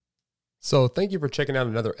So thank you for checking out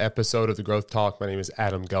another episode of The Growth Talk. My name is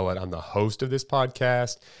Adam Gullett. I'm the host of this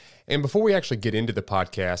podcast. And before we actually get into the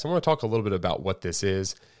podcast, I want to talk a little bit about what this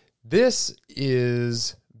is. This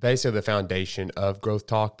is basically the foundation of Growth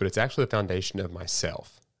Talk, but it's actually the foundation of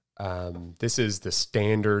myself. This is the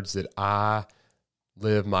standards that I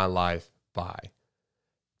live my life by.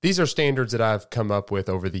 These are standards that I've come up with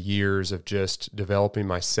over the years of just developing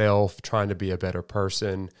myself, trying to be a better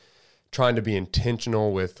person, trying to be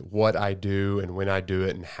intentional with what I do and when I do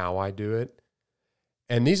it and how I do it.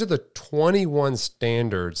 And these are the 21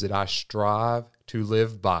 standards that I strive to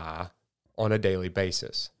live by on a daily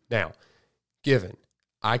basis. Now, given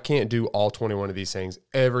I can't do all 21 of these things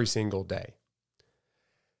every single day,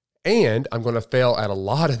 and I'm going to fail at a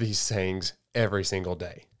lot of these things every single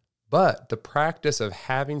day. But the practice of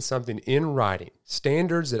having something in writing,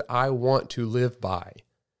 standards that I want to live by,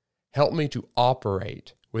 help me to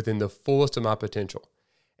operate within the fullest of my potential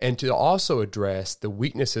and to also address the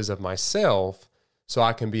weaknesses of myself so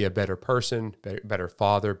I can be a better person, better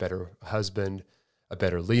father, better husband, a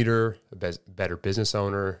better leader, a better business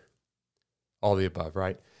owner, all the above,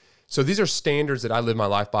 right? So these are standards that I live my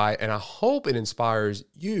life by, and I hope it inspires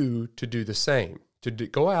you to do the same, to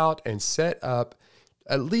go out and set up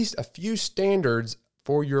at least a few standards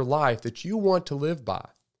for your life that you want to live by.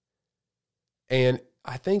 And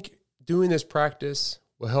I think doing this practice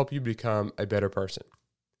will help you become a better person.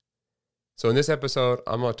 So in this episode,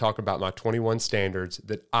 I'm going to talk about my 21 standards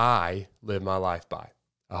that I live my life by.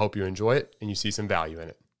 I hope you enjoy it and you see some value in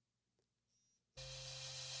it.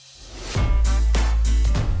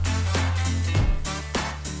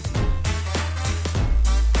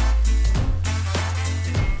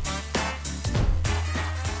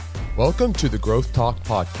 Welcome to the Growth Talk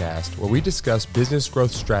podcast, where we discuss business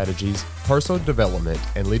growth strategies, personal development,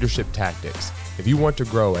 and leadership tactics. If you want to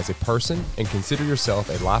grow as a person and consider yourself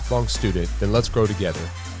a lifelong student, then let's grow together.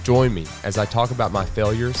 Join me as I talk about my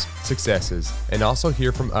failures, successes, and also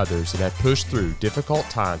hear from others that have pushed through difficult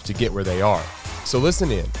times to get where they are. So listen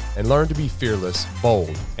in and learn to be fearless,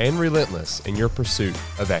 bold, and relentless in your pursuit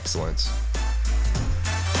of excellence.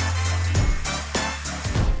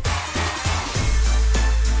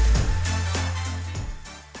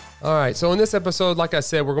 All right, so in this episode, like I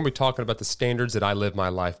said, we're going to be talking about the standards that I live my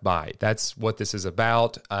life by. That's what this is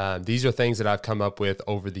about. These are things that I've come up with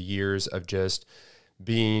over the years of just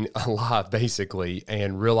being alive, basically,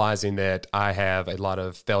 and realizing that I have a lot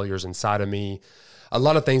of failures inside of me, a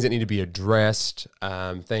lot of things that need to be addressed,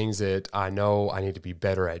 things that I know I need to be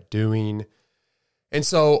better at doing. And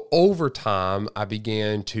so over time, I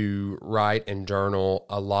began to write and journal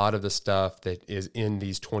a lot of the stuff that is in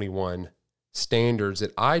these 21 standards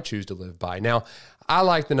that I choose to live by. Now, I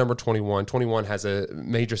like the number 21. 21 has a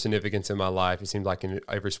major significance in my life. It seems like in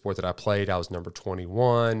every sport that I played, I was number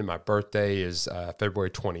 21. My birthday is February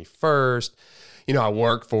 21st. You know, I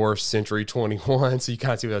work for Century 21, so you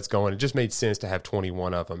kind of see where that's going. It just made sense to have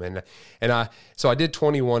 21 of them. So I did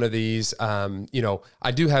 21 of these.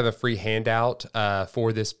 I do have a free handout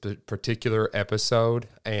for this particular episode,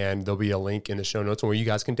 and there'll be a link in the show notes where you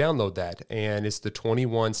guys can download that. And it's the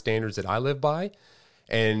 21 standards that I live by,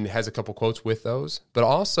 and has a couple quotes with those. But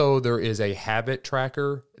also there is a habit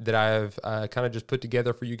tracker that I've kind of just put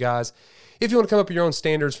together for you guys if you want to come up with your own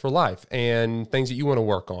standards for life and things that you want to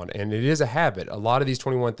work on. And it is a habit. A lot of these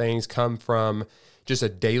 21 things come from just a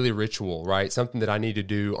daily ritual, right? Something that I need to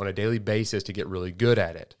do on a daily basis to get really good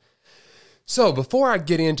at it. So before I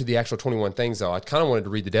get into the actual 21 things, though, I kind of wanted to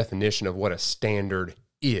read the definition of what a standard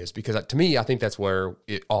is, because to me, I think that's where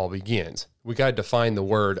it all begins. We got to define the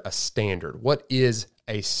word a standard. What is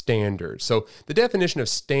a standard? So the definition of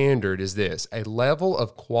standard is this: a level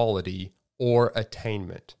of quality or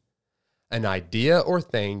attainment, an idea or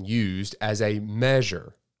thing used as a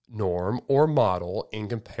measure, norm, or model in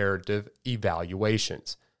comparative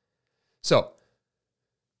evaluations. So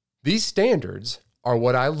these standards are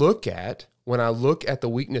what I look at when I look at the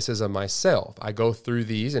weaknesses of myself. I go through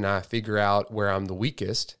these and I figure out where I'm the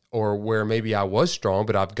weakest, or where maybe I was strong,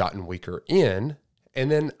 but I've gotten weaker in. And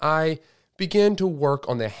then I begin to work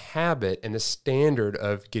on the habit and the standard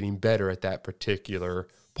of getting better at that particular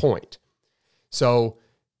point. So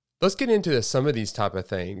let's get into some of these type of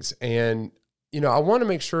things. And, I want to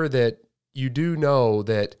make sure that you do know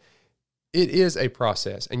that it is a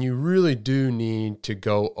process, and you really do need to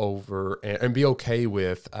go over and be okay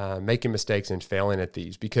with making mistakes and failing at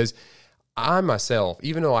these, because I myself,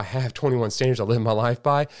 even though I have 21 standards I live my life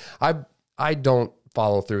by, I don't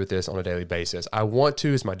follow through with this on a daily basis. I want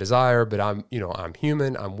to, it's my desire, but I'm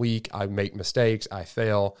human, I'm weak, I make mistakes, I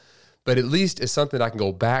fail. But at least it's something I can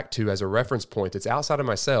go back to as a reference point that's outside of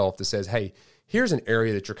myself that says, hey, here's an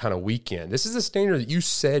area that you're kind of weak in. This is a standard that you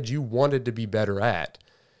said you wanted to be better at.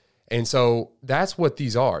 And so that's what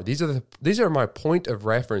these are. These are my point of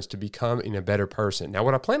reference to becoming a better person. Now,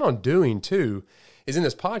 what I plan on doing too is in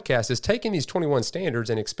this podcast is taking these 21 standards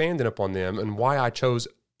and expanding upon them and why I chose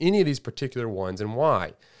any of these particular ones and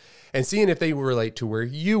why, and seeing if they relate to where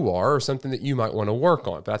you are or something that you might want to work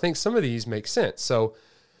on. But I think some of these make sense. So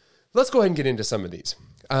let's go ahead and get into some of these.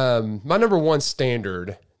 My number one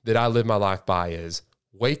standard that I live my life by is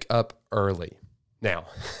wake up early. Now,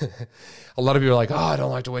 a lot of people are like, oh, I don't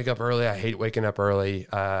like to wake up early. I hate waking up early.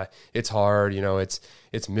 It's hard.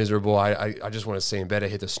 It's miserable. I just want to stay in bed. I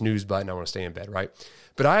hit the snooze button. I want to stay in bed, right?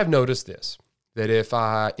 But I have noticed this, that if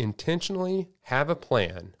I intentionally have a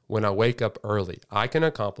plan when I wake up early, I can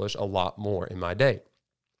accomplish a lot more in my day.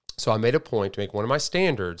 So I made a point to make one of my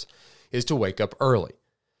standards is to wake up early.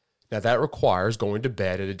 Now, that requires going to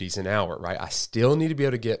bed at a decent hour, right? I still need to be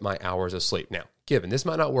able to get my hours of sleep. Now, given this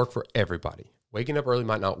might not work for everybody, waking up early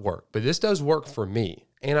might not work, but this does work for me.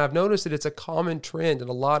 And I've noticed that it's a common trend in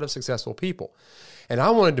a lot of successful people. And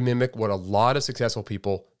I wanted to mimic what a lot of successful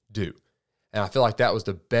people do. And I feel like that was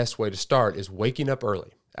the best way to start is waking up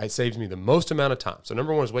early. It saves me the most amount of time. So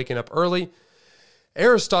number one is waking up early.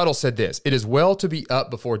 Aristotle said this, it is well to be up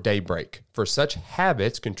before daybreak, for such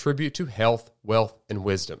habits contribute to health, wealth, and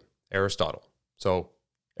wisdom. Aristotle. So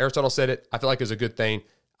Aristotle said it. I feel like it's a good thing.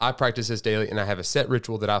 I practice this daily, and I have a set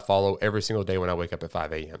ritual that I follow every single day when I wake up at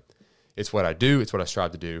 5 a.m. It's what I do. It's what I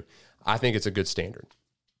strive to do. I think it's a good standard.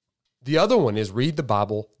 The other one is read the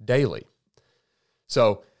Bible daily.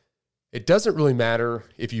 So it doesn't really matter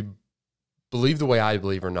if you believe the way I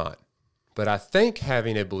believe or not, but I think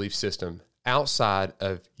having a belief system outside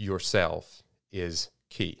of yourself is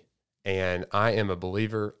key. And I am a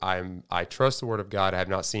believer. I trust the Word of God. I have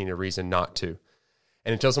not seen a reason not to.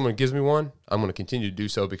 And until someone gives me one, I'm going to continue to do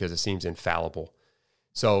so because it seems infallible.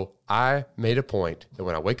 So I made a point that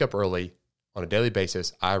when I wake up early on a daily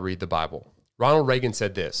basis, I read the Bible. Ronald Reagan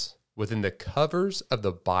said this, within the covers of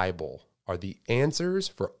the Bible are the answers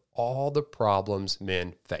for all the problems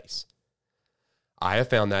men face. I have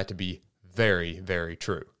found that to be very, very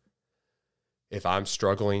true. If I'm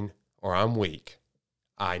struggling or I'm weak,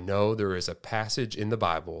 I know there is a passage in the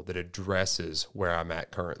Bible that addresses where I'm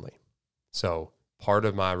at currently. So part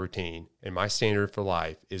of my routine and my standard for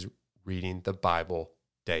life is reading the Bible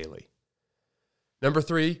daily. Number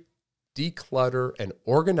 3, declutter and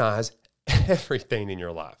organize everything in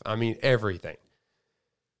your life. I mean, everything.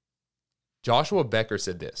 Joshua Becker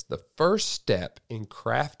said this, the first step in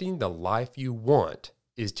crafting the life you want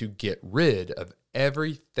is to get rid of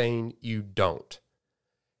everything you don't.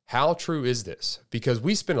 How true is this? Because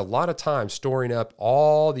we spend a lot of time storing up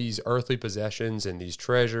all these earthly possessions and these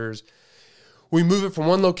treasures. We move it from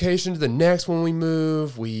one location to the next when we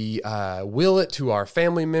move. We will it to our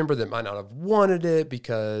family member that might not have wanted it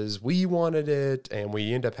because we wanted it, and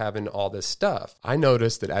we end up having all this stuff. I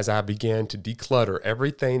noticed that as I began to declutter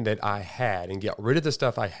everything that I had and get rid of the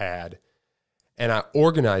stuff I had, and I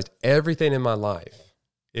organized everything in my life,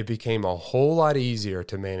 it became a whole lot easier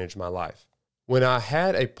to manage my life. When I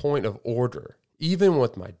had a point of order, even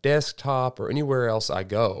with my desktop or anywhere else I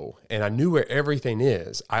go, and I knew where everything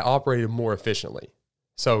is, I operated more efficiently.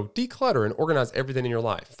 So declutter and organize everything in your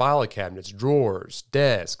life. File cabinets, drawers,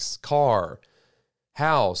 desks, car,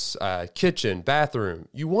 house, kitchen, bathroom.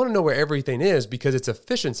 You want to know where everything is because it's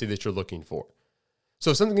efficiency that you're looking for.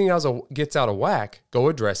 So if something else gets out of whack, go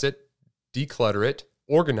address it, declutter it,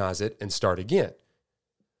 organize it, and start again.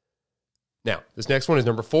 Now, this next one is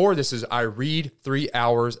number 4. This is I read 3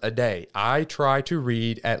 hours a day. I try to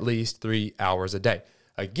read at least 3 hours a day.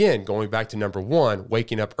 Again, going back to number 1,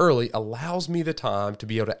 waking up early allows me the time to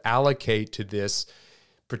be able to allocate to this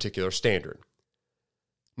particular standard.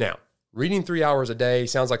 Now, reading 3 hours a day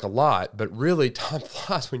sounds like a lot, but really time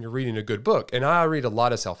flies when you're reading a good book. And I read a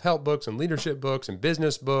lot of self-help books and leadership books and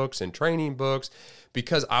business books and training books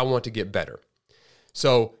because I want to get better.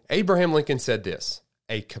 So Abraham Lincoln said this,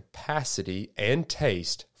 a capacity and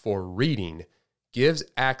taste for reading gives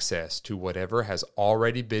access to whatever has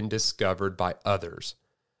already been discovered by others.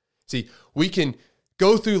 See, we can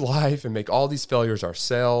go through life and make all these failures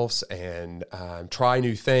ourselves and try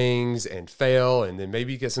new things and fail and then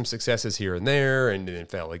maybe get some successes here and there and then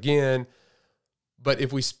fail again. But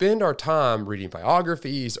if we spend our time reading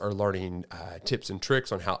biographies or learning tips and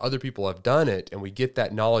tricks on how other people have done it and we get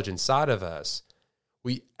that knowledge inside of us,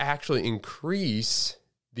 we actually increase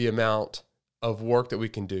the amount of work that we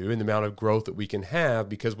can do and the amount of growth that we can have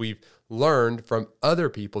because we've learned from other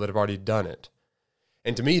people that have already done it.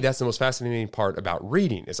 And to me, that's the most fascinating part about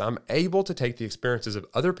reading is I'm able to take the experiences of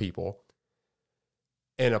other people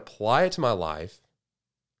and apply it to my life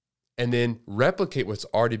and then replicate what's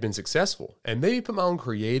already been successful and maybe put my own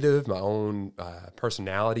creative, my own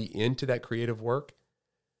personality into that creative work.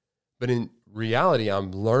 But in reality,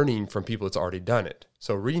 I'm learning from people that's already done it.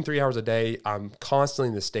 So reading 3 hours a day, I'm constantly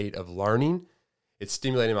in the state of learning. It's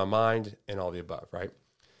stimulating my mind and all the above, right?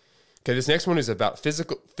 Okay, this next one is about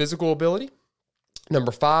physical ability.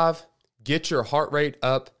 Number 5, get your heart rate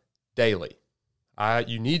up daily.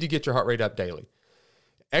 You need to get your heart rate up daily.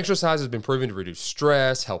 Exercise has been proven to reduce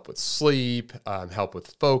stress, help with sleep, help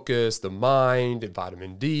with focus, the mind, and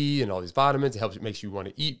vitamin D, and all these vitamins. It makes you want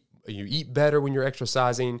to eat. You eat better when you're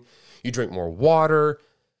exercising. You drink more water.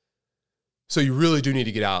 So you really do need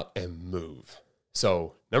to get out and move.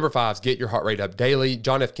 So number 5 is get your heart rate up daily.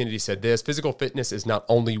 John F. Kennedy said this: physical fitness is not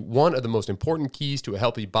only one of the most important keys to a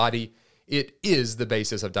healthy body, it is the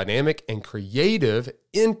basis of dynamic and creative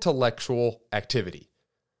intellectual activity.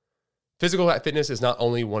 Physical fitness is not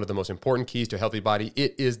only one of the most important keys to a healthy body,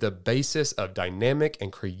 it is the basis of dynamic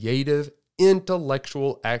and creative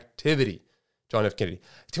intellectual activity. John F. Kennedy.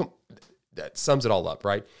 That sums it all up,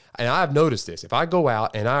 right? And I've noticed this. If I go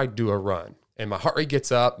out and I do a run and my heart rate gets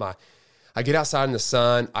up, I get outside in the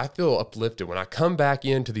sun, I feel uplifted. When I come back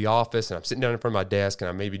into the office and I'm sitting down in front of my desk and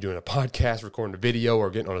I'm maybe doing a podcast, recording a video, or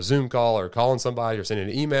getting on a Zoom call, or calling somebody, or sending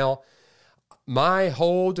an email, my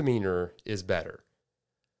whole demeanor is better.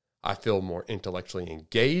 I feel more intellectually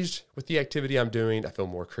engaged with the activity I'm doing. I feel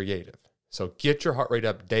more creative. So get your heart rate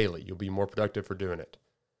up daily. You'll be more productive for doing it.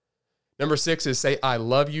 Number 6 is say, I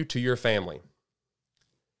love you to your family.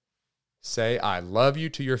 Say, I love you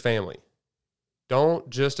to your family. Don't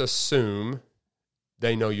just assume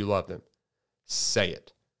they know you love them. Say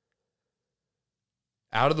it.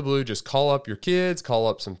 Out of the blue, just call up your kids, call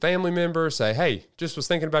up some family members, say, hey, just was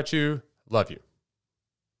thinking about you, love you.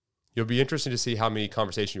 You'll be interested to see how many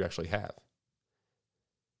conversations you actually have.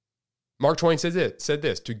 Mark Twain said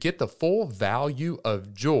this: to get the full value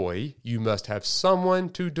of joy, you must have someone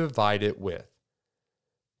to divide it with.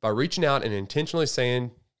 By reaching out and intentionally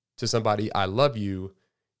saying to somebody, I love you,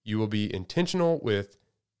 you will be intentional with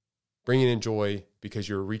bringing in joy because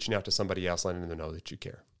you're reaching out to somebody else, letting them know that you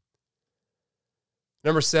care.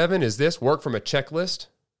 Number 7 is this: work from a checklist.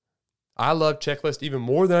 I love checklists even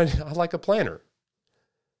more than I like a planner.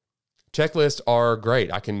 Checklists are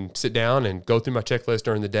great. I can sit down and go through my checklist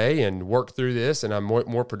during the day and work through this, and I'm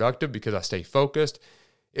more productive because I stay focused.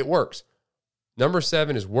 It works. Number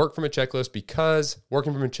 7 is work from a checklist, because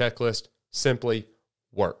working from a checklist simply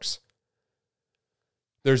works.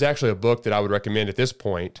 There's actually a book that I would recommend at this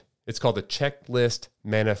point. It's called The Checklist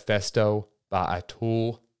Manifesto by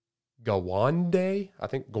Atul Gawande. I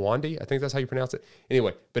think that's how you pronounce it.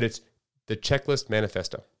 Anyway, but it's The Checklist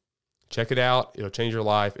Manifesto. Check it out. It'll change your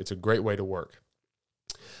life. It's a great way to work.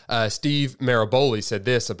 Steve Maraboli said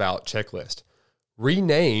this about checklist: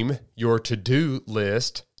 rename your to-do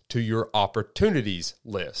list to your opportunities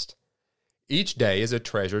list. Each day is a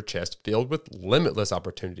treasure chest filled with limitless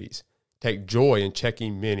opportunities. Take joy in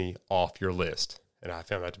checking many off your list. And I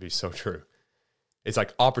found that to be so true. It's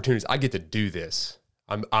like opportunities. I get to do this.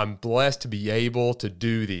 I'm blessed to be able to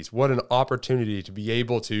do these. What an opportunity to be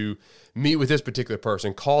able to meet with this particular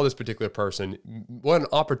person, call this particular person. What an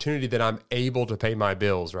opportunity that I'm able to pay my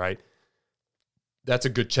bills, right? That's a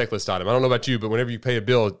good checklist item. I don't know about you, but whenever you pay a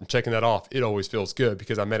bill and checking that off, it always feels good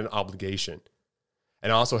because I met an obligation.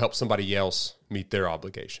 And I also help somebody else meet their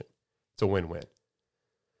obligation. It's a win-win.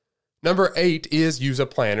 Number 8 is use a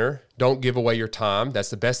planner. Don't give away your time. That's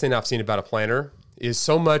the best thing I've seen about a planner, is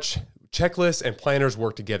so much checklists and planners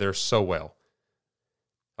work together so well.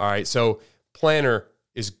 All right, so planner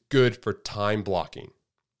is good for time blocking.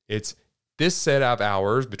 It's this set of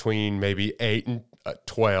hours between maybe 8 and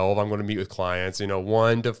 12. I'm going to meet with clients.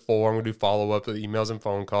 1 to 4. I'm going to do follow-up with emails and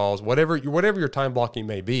phone calls. Whatever your time blocking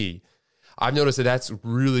may be, I've noticed that that's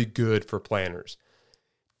really good for planners.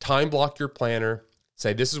 Time block your planner.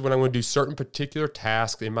 Say, this is when I'm going to do certain particular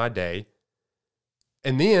tasks in my day.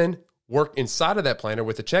 And then work inside of that planner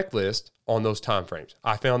with a checklist on those time frames.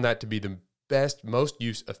 I found that to be the best, most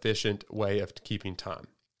efficient way of keeping time.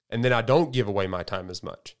 And then I don't give away my time as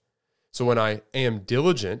much. So when I am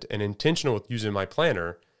diligent and intentional with using my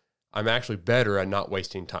planner, I'm actually better at not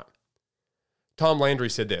wasting time. Tom Landry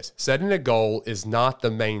said this: setting a goal is not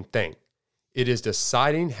the main thing. It is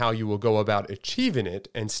deciding how you will go about achieving it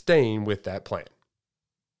and staying with that plan.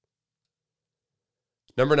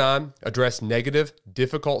 Number 9, address negative,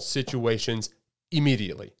 difficult situations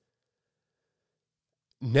immediately.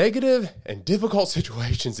 Negative and difficult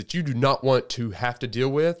situations that you do not want to have to deal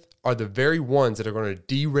with are the very ones that are going to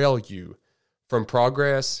derail you from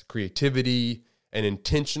progress, creativity, an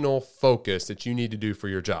intentional focus that you need to do for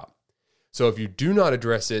your job. So if you do not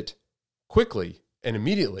address it quickly and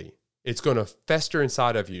immediately, it's going to fester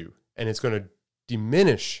inside of you and it's going to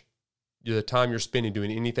diminish the time you're spending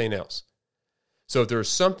doing anything else. So if there's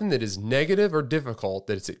something that is negative or difficult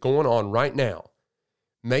that's going on right now,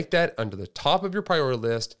 make that under the top of your priority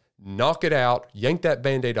list, knock it out, yank that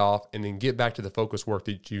Band-Aid off, and then get back to the focus work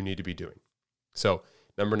that you need to be doing. So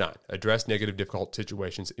number 9, address negative, difficult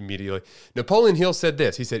situations immediately. Napoleon Hill said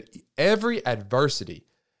this. He said, every adversity,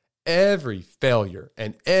 every failure,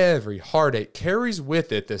 and every heartache carries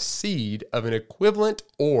with it the seed of an equivalent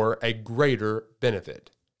or a greater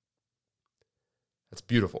benefit. That's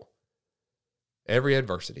beautiful. Every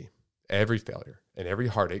adversity, every failure, and every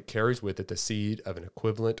heartache carries with it the seed of an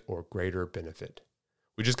equivalent or greater benefit.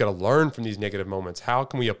 We just got to learn from these negative moments. How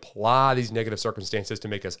can we apply these negative circumstances to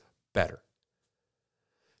make us better?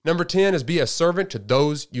 Number 10 is be a servant to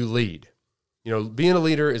those you lead. You know, being a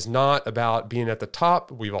leader is not about being at the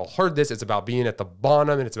top. We've all heard this. It's about being at the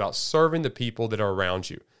bottom, and it's about serving the people that are around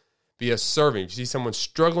you. Be a servant. If you see someone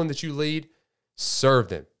struggling that you lead, serve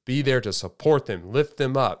them. Be there to support them, lift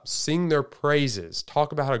them up, sing their praises,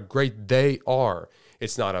 talk about how great they are.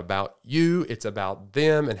 It's not about you. It's about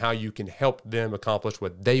them and how you can help them accomplish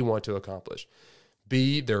what they want to accomplish.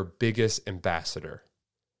 Be their biggest ambassador.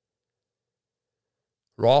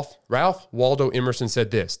 Ralph Waldo Emerson said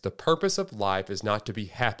this: the purpose of life is not to be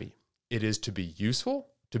happy. It is to be useful,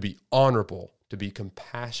 to be honorable, to be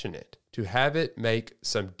compassionate, to have it make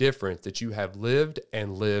some difference that you have lived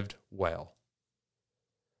and lived well.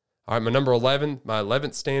 All right, my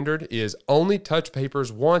 11th standard is only touch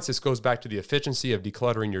papers once. This goes back to the efficiency of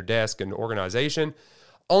decluttering your desk and organization.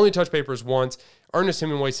 Only touch papers once. Ernest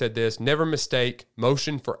Hemingway said this: never mistake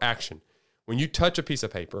motion for action. When you touch a piece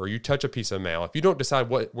of paper or you touch a piece of mail, if you don't decide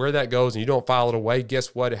where that goes and you don't file it away,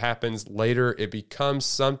 guess what happens later? It becomes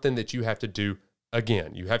something that you have to do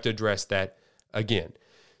again. You have to address that again.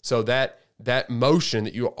 So that motion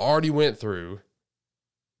that you already went through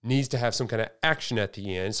needs to have some kind of action at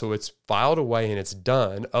the end, so it's filed away and it's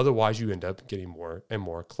done. Otherwise, you end up getting more and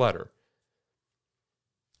more clutter.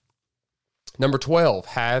 Number 12,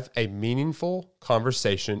 have a meaningful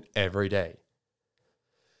conversation every day.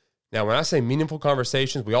 Now, when I say meaningful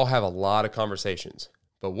conversations, we all have a lot of conversations.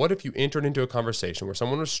 But what if you entered into a conversation where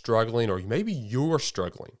someone was struggling, or maybe you're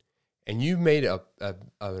struggling, and you made a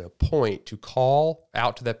point to call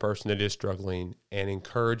out to that person that is struggling and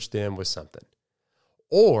encourage them with something?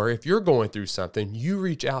 Or if you're going through something, you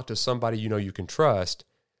reach out to somebody you know you can trust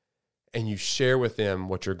and you share with them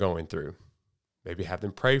what you're going through. Maybe have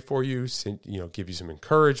them pray for you, give you some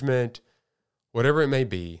encouragement, whatever it may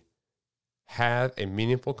be. Have a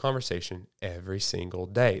meaningful conversation every single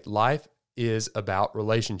day. Life is about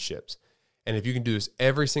relationships. And if you can do this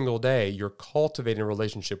every single day, you're cultivating a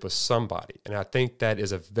relationship with somebody. And I think that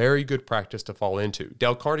is a very good practice to fall into.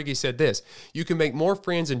 Dale Carnegie said this: you can make more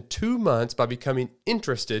friends in 2 months by becoming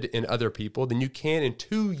interested in other people than you can in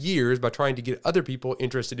 2 years by trying to get other people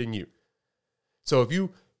interested in you. So if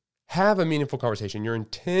you have a meaningful conversation, you're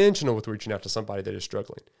intentional with reaching out to somebody that is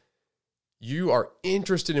struggling, you are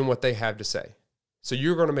interested in what they have to say. So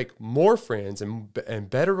you're going to make more friends and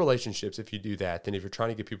better relationships if you do that than if you're trying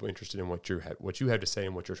to get people interested in what you have to say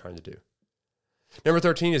and what you're trying to do. Number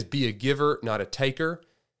 13 is be a giver, not a taker.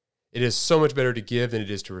 It is so much better to give than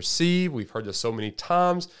it is to receive. We've heard this so many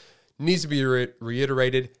times. It needs to be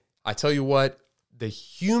reiterated. I tell you what, the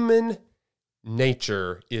human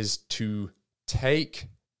nature is to take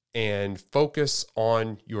and focus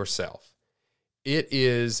on yourself. It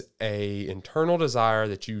is an internal desire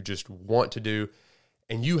that you just want to do,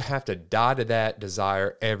 and you have to die to that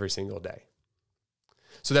desire every single day.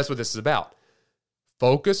 So that's what this is about.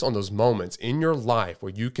 Focus on those moments in your life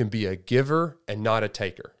where you can be a giver and not a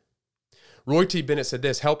taker. Roy T. Bennett said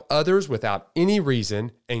this: help others without any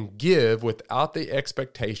reason and give without the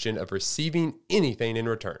expectation of receiving anything in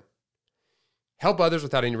return. Help others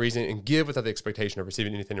without any reason and give without the expectation of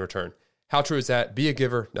receiving anything in return. How true is that? Be a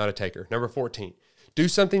giver, not a taker. Number 14, do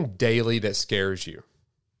something daily that scares you.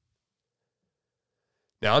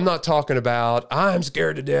 Now, I'm not talking about, I'm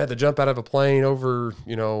scared to death to jump out of a plane over,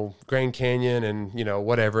 Grand Canyon and,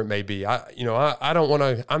 whatever it may be. I don't want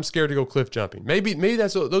to, I'm scared to go cliff jumping. Maybe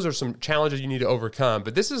those are some challenges you need to overcome,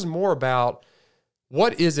 but this is more about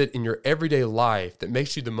what is it in your everyday life that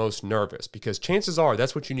makes you the most nervous? Because chances are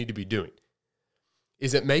that's what you need to be doing.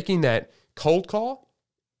 Is it making that cold call?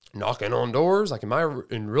 Knocking on doors, like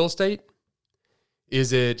in real estate?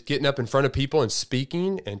 Is it getting up in front of people and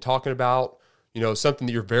speaking and talking about, something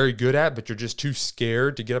that you're very good at, but you're just too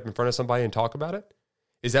scared to get up in front of somebody and talk about it?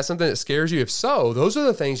 Is that something that scares you? If so, those are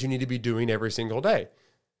the things you need to be doing every single day.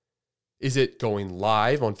 Is it going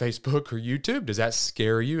live on Facebook or YouTube? Does that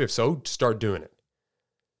scare you? If so, start doing it.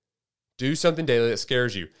 Do something daily that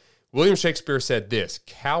scares you. William Shakespeare said this: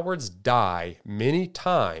 cowards die many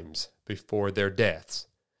times before their deaths.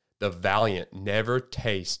 The valiant never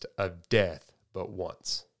taste of death but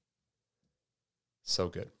once. So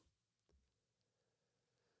good.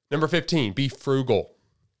 Number 15, be frugal.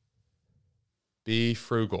 Be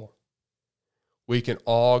frugal. We can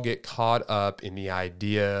all get caught up in the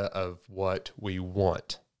idea of what we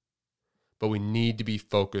want, but we need to be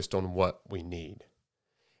focused on what we need.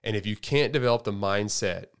 And if you can't develop the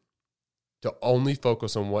mindset to only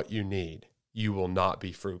focus on what you need, you will not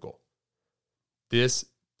be frugal. This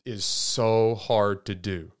is so hard to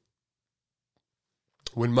do.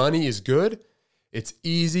 When money is good, it's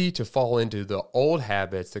easy to fall into the old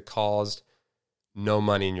habits that caused no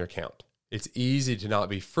money in your account. It's easy to not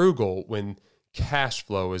be frugal when cash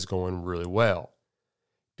flow is going really well.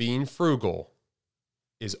 Being frugal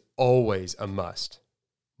is always a must,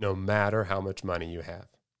 no matter how much money you have.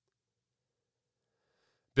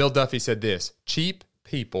 Bill Duffy said this: cheap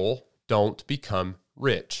people don't become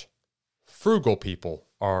rich. Frugal people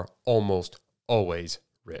are almost always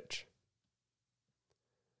rich.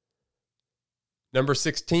 Number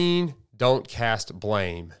 16, don't cast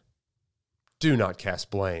blame. Do not cast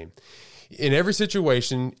blame. In every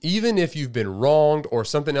situation, even if you've been wronged or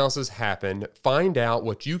something else has happened, find out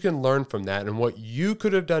what you can learn from that and what you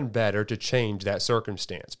could have done better to change that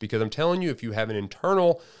circumstance. Because I'm telling you, if you have an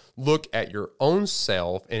internal look at your own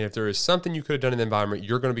self, and if there is something you could have done in the environment,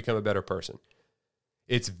 you're going to become a better person.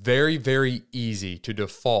 It's very, very easy to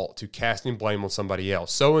default to casting blame on somebody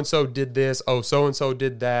else. So-and-so did this. Oh, so-and-so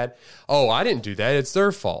did that. Oh, I didn't do that. It's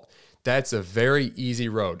their fault. That's a very easy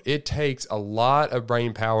road. It takes a lot of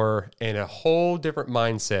brain power and a whole different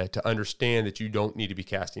mindset to understand that you don't need to be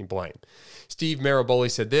casting blame. Steve Maraboli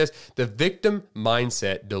said this: the victim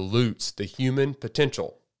mindset dilutes the human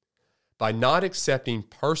potential. By not accepting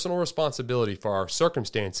personal responsibility for our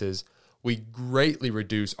circumstances, we greatly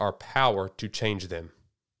reduce our power to change them.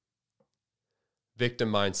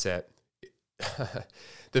 Victim mindset.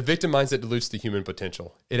 The victim mindset dilutes the human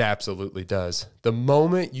potential. It absolutely does. The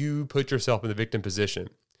moment you put yourself in the victim position,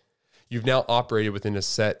 you've now operated within a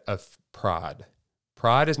set of pride.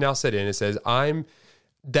 Pride is now set in. It says,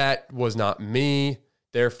 that was not me.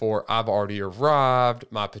 Therefore, I've already arrived.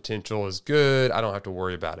 My potential is good. I don't have to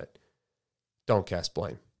worry about it. Don't cast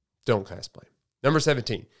blame. Don't cast blame. Number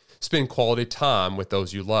 17, spend quality time with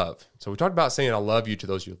those you love. So we talked about saying I love you to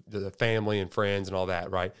those the family and friends and all that,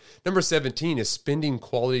 right? Number 17 is spending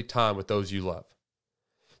quality time with those you love.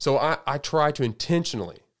 So I try to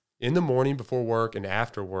intentionally, in the morning before work and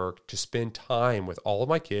after work, to spend time with all of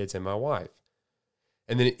my kids and my wife.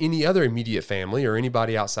 And then any other immediate family or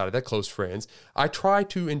anybody outside of that, close friends, I try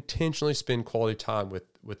to intentionally spend quality time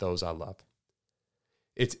with those I love.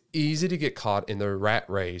 It's easy to get caught in the rat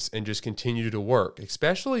race and just continue to work,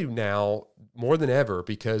 especially now more than ever,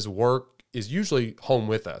 because work is usually home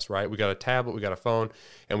with us, right? We got a tablet, we got a phone,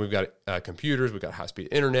 and we've got computers, we've got high-speed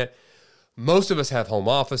internet. Most of us have home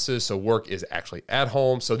offices, so work is actually at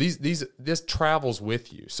home. So this travels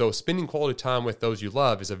with you. So spending quality time with those you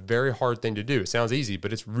love is a very hard thing to do. It sounds easy,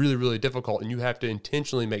 but it's really, really difficult, and you have to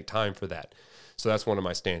intentionally make time for that. So that's one of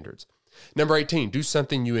my standards. Number 18, do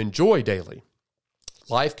something you enjoy daily.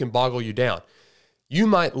 Life can boggle you down. You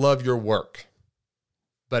might love your work,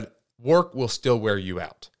 but work will still wear you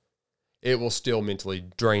out. It will still mentally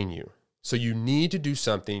drain you. So you need to do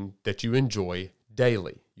something that you enjoy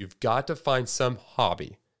daily. You've got to find some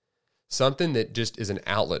hobby, something that just is an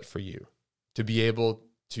outlet for you to be able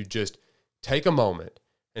to just take a moment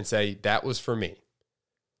and say, that was for me.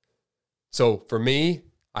 So for me,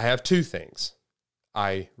 I have two things.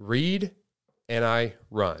 I read and I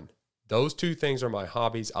run. Those two things are my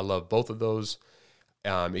hobbies. I love both of those.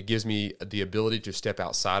 It gives me the ability to step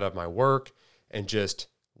outside of my work and just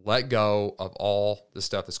let go of all the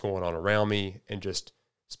stuff that's going on around me and just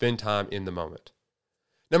spend time in the moment.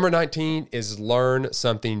 Number 19 is learn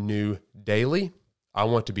something new daily. I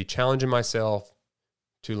want to be challenging myself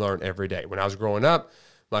to learn every day. When I was growing up,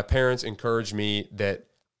 my parents encouraged me that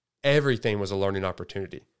everything was a learning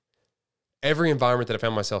opportunity. Every environment that I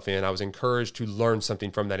found myself in, I was encouraged to learn something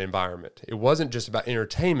from that environment. It wasn't just about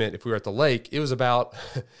entertainment if we were at the lake. It was about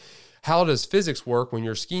how does physics work when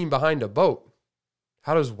you're skiing behind a boat?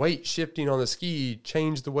 How does weight shifting on the ski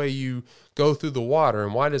change the way you go through the water,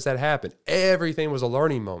 and why does that happen? Everything was a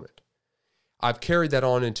learning moment. I've carried that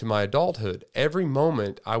on into my adulthood. Every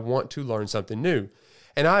moment I want to learn something new.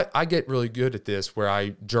 And I get really good at this where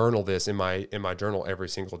I journal this in my journal every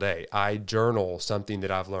single day. I journal something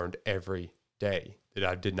that I've learned every day that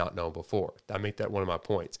I did not know before. I make that one of my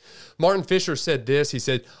points. Martin Fisher said this. He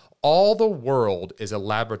said, all the world is a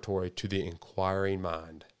laboratory to the inquiring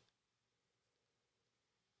mind.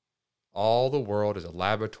 All the world is a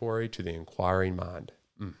laboratory to the inquiring mind.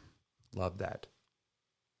 Love that.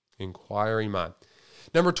 Inquiring mind.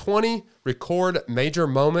 Number 20, record major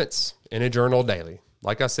moments in a journal daily.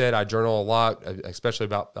 Like I said, I journal a lot, especially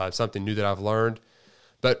about something new that I've learned.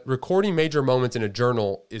 But recording major moments in a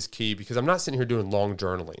journal is key because I'm not sitting here doing long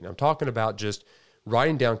journaling. I'm talking about just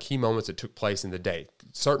writing down key moments that took place in the day.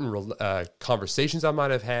 Certain conversations I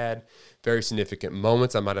might have had, very significant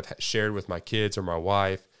moments I might have shared with my kids or my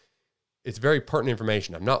wife. It's very pertinent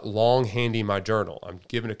information. I'm not long-handing my journal. I'm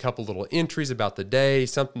giving a couple little entries about the day,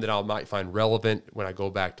 something that I might find relevant when I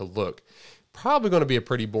go back to look. Probably going to be a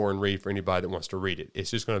pretty boring read for anybody that wants to read it.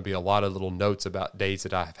 It's just going to be a lot of little notes about days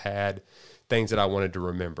that I've had, things that I wanted to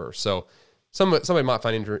remember. So somebody might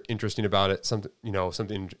find interesting about it,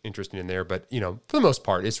 something interesting in there. But, for the most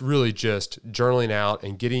part, it's really just journaling out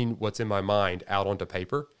and getting what's in my mind out onto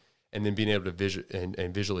paper and then being able to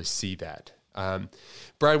visually see that.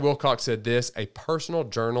 Brad Wilcox said this, a personal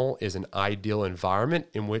journal is an ideal environment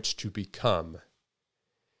in which to become.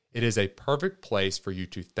 It is a perfect place for you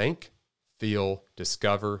to think, feel,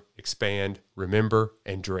 discover, expand, remember,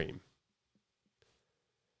 and dream.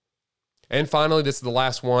 And finally, this is the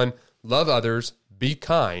last one. Love others, be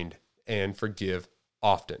kind, and forgive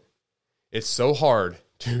often. It's so hard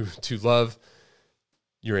to love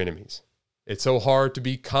your enemies. It's so hard to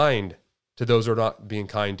be kind to those who are not being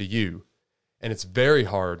kind to you. And it's very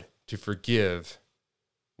hard to forgive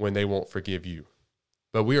when they won't forgive you.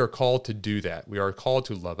 But we are called to do that. We are called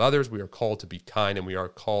to love others. We are called to be kind, and we are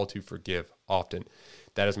called to forgive often.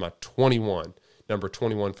 That is my 21, number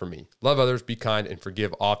 21 for me. Love others, be kind, and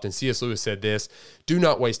forgive often. C.S. Lewis said this, do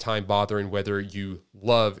not waste time bothering whether you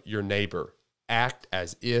love your neighbor. Act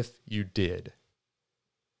as if you did.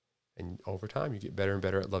 And over time, you get better and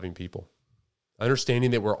better at loving people.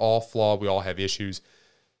 Understanding that we're all flawed, we all have issues,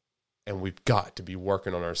 and we've got to be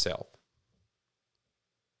working on ourselves.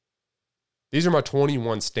 These are my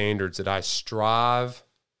 21 standards that I strive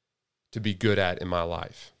to be good at in my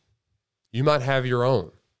life. You might have your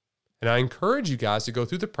own. And I encourage you guys to go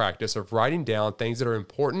through the practice of writing down things that are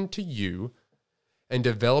important to you and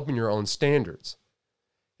developing your own standards.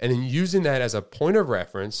 And then using that as a point of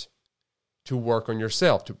reference to work on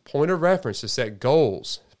yourself, to point of reference to set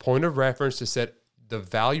goals, point of reference to set the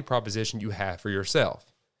value proposition you have for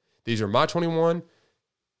yourself. These are my 21.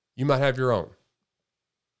 You might have your own.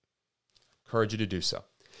 Encourage you to do so.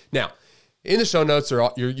 Now, in the show notes,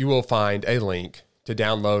 you will find a link to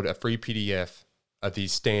download a free PDF of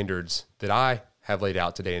these standards that I have laid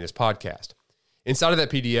out today in this podcast. Inside of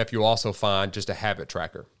that PDF, you'll also find just a habit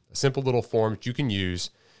tracker, a simple little form that you can use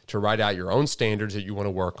to write out your own standards that you want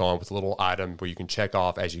to work on with a little item where you can check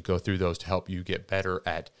off as you go through those to help you get better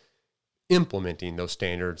at implementing those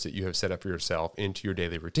standards that you have set up for yourself into your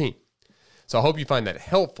daily routine. So I hope you find that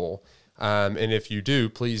helpful. And if you do,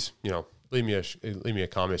 please, leave me a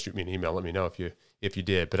comment, shoot me an email, let me know if you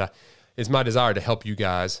did. But it's my desire to help you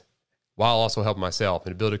guys while also helping myself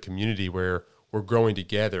and to build a community where we're growing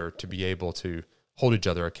together to be able to hold each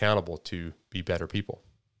other accountable to be better people.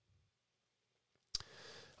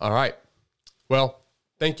 All right. Well,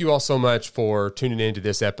 thank you all so much for tuning into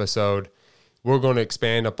this episode. We're going to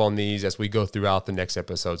expand upon these as we go throughout the next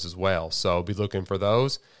episodes as well. So be looking for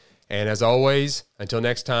those. And as always, until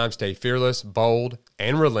next time, stay fearless, bold,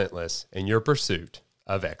 and relentless in your pursuit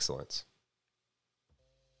of excellence.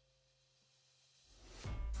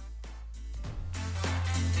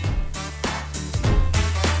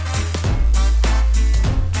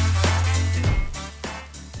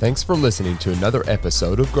 Thanks for listening to another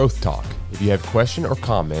episode of Growth Talk. If you have a question or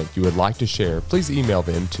comment you would like to share, please email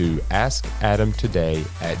them to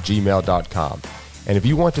askadamtoday@gmail.com. And if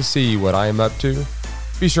you want to see what I am up to,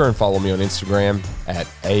 be sure and follow me on Instagram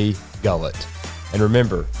 @agullet. And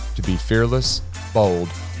remember to be fearless, bold,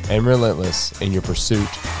 and relentless in your pursuit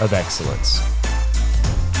of excellence.